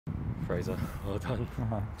Fraser. Well done.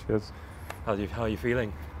 Cheers. How are you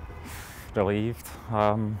feeling? Relieved.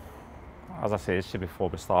 As I said before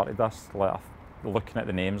we started this, looking at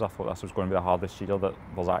the names, I thought this was going to be the hardest year that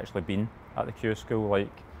there's actually been at the Q school.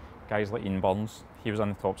 Like guys like Ian Burns, he was in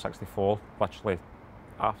the top 64, literally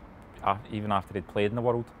even after he'd played in the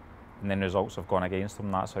World, and then results have gone against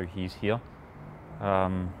him. That's how he's here.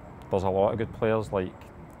 There's a lot of good players, like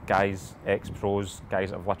guys, ex-pros, guys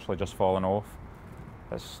that have literally just fallen off.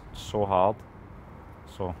 It's so hard.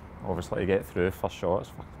 So obviously to get through first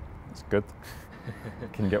shot, it's good.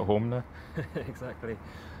 Can get home now. Exactly.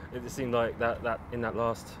 It seemed like that in that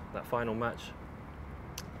final match,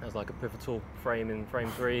 that was like a pivotal frame in frame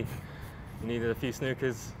 3. You needed a few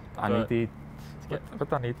snookers. I need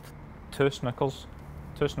two snookers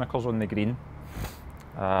on the green.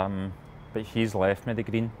 But he's left me the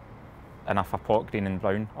green, and if I pot green and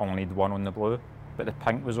brown, I'll need one on the blue. But the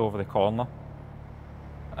pink was over the corner,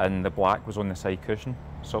 and the black was on the side cushion,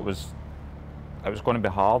 so it was going to be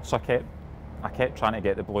hard. So I kept trying to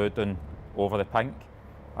get the blue down over the pink.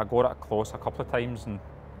 I got it close a couple of times, and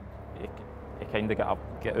you kind of get out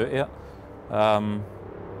of it.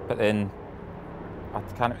 But then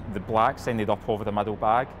the black's ended up over the middle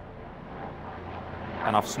bag,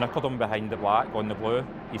 and I've snookered him behind the black on the blue.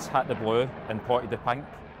 He's hit the blue and potted the pink,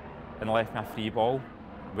 and left me a free ball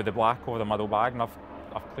with the black over the middle bag, and I've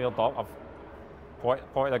cleared up. I've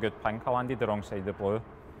potted a good pink. I landed the wrong side of the blue.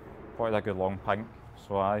 Potted a good long pink.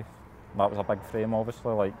 So that was a big frame,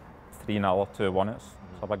 obviously, like 3-0 or 2-1. It's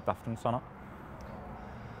a big difference in it.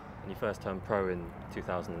 And you first turned pro in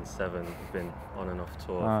 2007. You've been on and off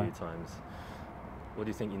tour a few times. What do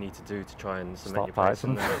you think you need to do to try and cement your place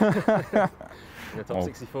in the top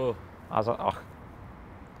 64?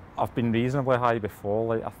 I've been reasonably high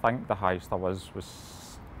before. Like I think the highest I was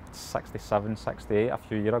 67, 68 a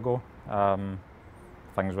few years ago.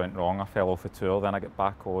 Things went wrong. I fell off the tour. Then I got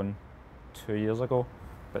back on 2 years ago.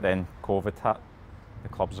 But then COVID hit. The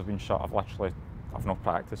clubs have been shut. I've not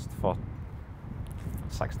practiced for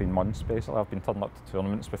 16 months basically. I've been turning up to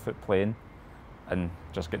tournaments without playing and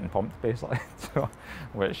just getting pumped basically. So,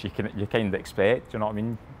 which you kind of expect. You know what I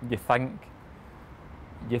mean? You think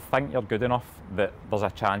you're good enough that there's a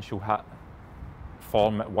chance you'll hit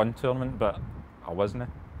form at one tournament, but I wasn't.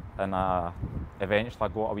 And eventually I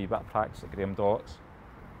got a wee bit of practice at Graham Docks,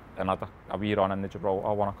 and I had a wee run in the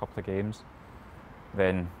Gibraltar, won a couple of games.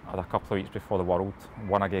 Then I had a couple of weeks before the World,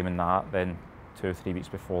 won a game in that, then 2 or 3 weeks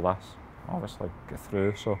before this. Obviously get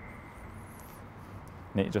through, so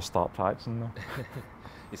need to just start practicing now.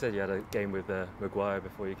 You said you had a game with Maguire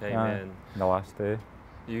before you came in. The last day.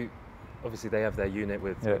 Obviously they have their unit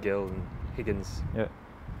with McGill and Higgins. Yeah.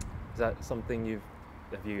 Is that something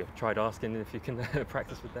have you tried asking if you can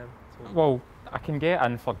practice with them? Well, I can get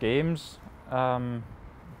in for games.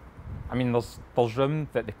 I mean, there's room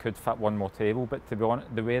that they could fit one more table, but to be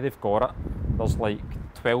honest, the way they've got it, there's like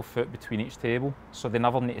 12 foot between each table, so they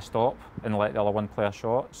never need to stop and let the other one play a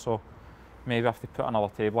shot. So maybe if they put another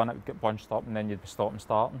table in, it would get bunched up and then you'd be stopping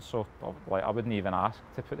starting. So like, I wouldn't even ask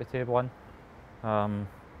to put the table in.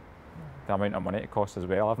 The amount of money it costs as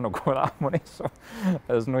well, I've not got that money, so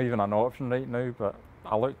there's not even an option right now. But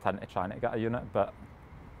I looked into trying to get a unit, but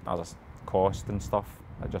as a cost and stuff,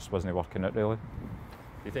 it just wasn't working out really.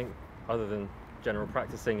 Do you think, other than general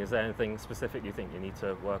practicing, is there anything specific you think you need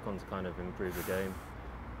to work on to kind of improve the game?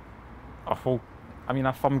 I mean,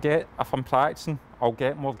 if I'm practicing, I'll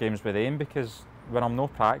get more games with him, because when I'm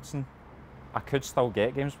not practicing, I could still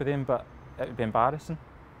get games with him, but it would be embarrassing.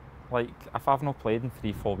 Like, if I've not played in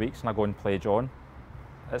 3-4 weeks and I go and play John,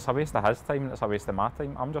 it's a waste of his time and it's a waste of my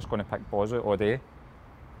time. I'm just going to pick balls out all day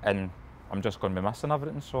and I'm just going to be missing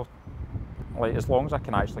everything. So, like, as long as I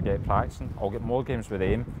can actually get practicing, I'll get more games with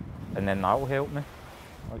him, and then that will help me.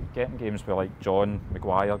 Like, getting games with like John,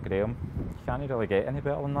 Maguire, Graham, you can't really get any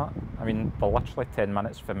better than that. I mean, they're literally 10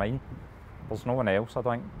 minutes for mine. There's no one else, I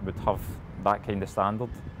think, would have that kind of standard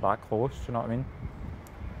that close, do you know what I mean?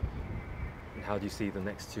 And how do you see the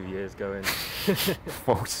next 2 years going?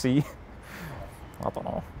 We'll see. I don't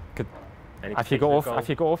know. If you go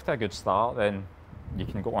off to a good start, then you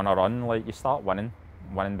can go on a run. Like, you start winning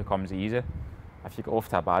becomes easy. If you go off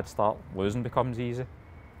to a bad start, losing becomes easy.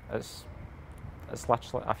 It's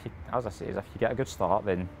literally, as I say, if you get a good start,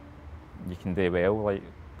 then you can do well. Like,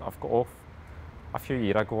 I've got off a few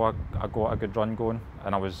years ago, I got a good run going,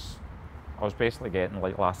 and I was basically getting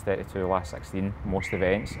like last 32, last 16 most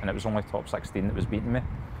events, and it was only top 16 that was beating me.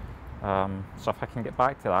 So if I can get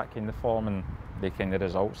back to that kind of form and the kind of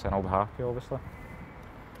results, then I'll be happy, obviously.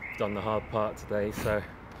 You've done the hard part today, so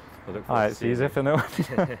I look forward to seeing it's easy for now.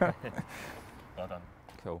 Well done.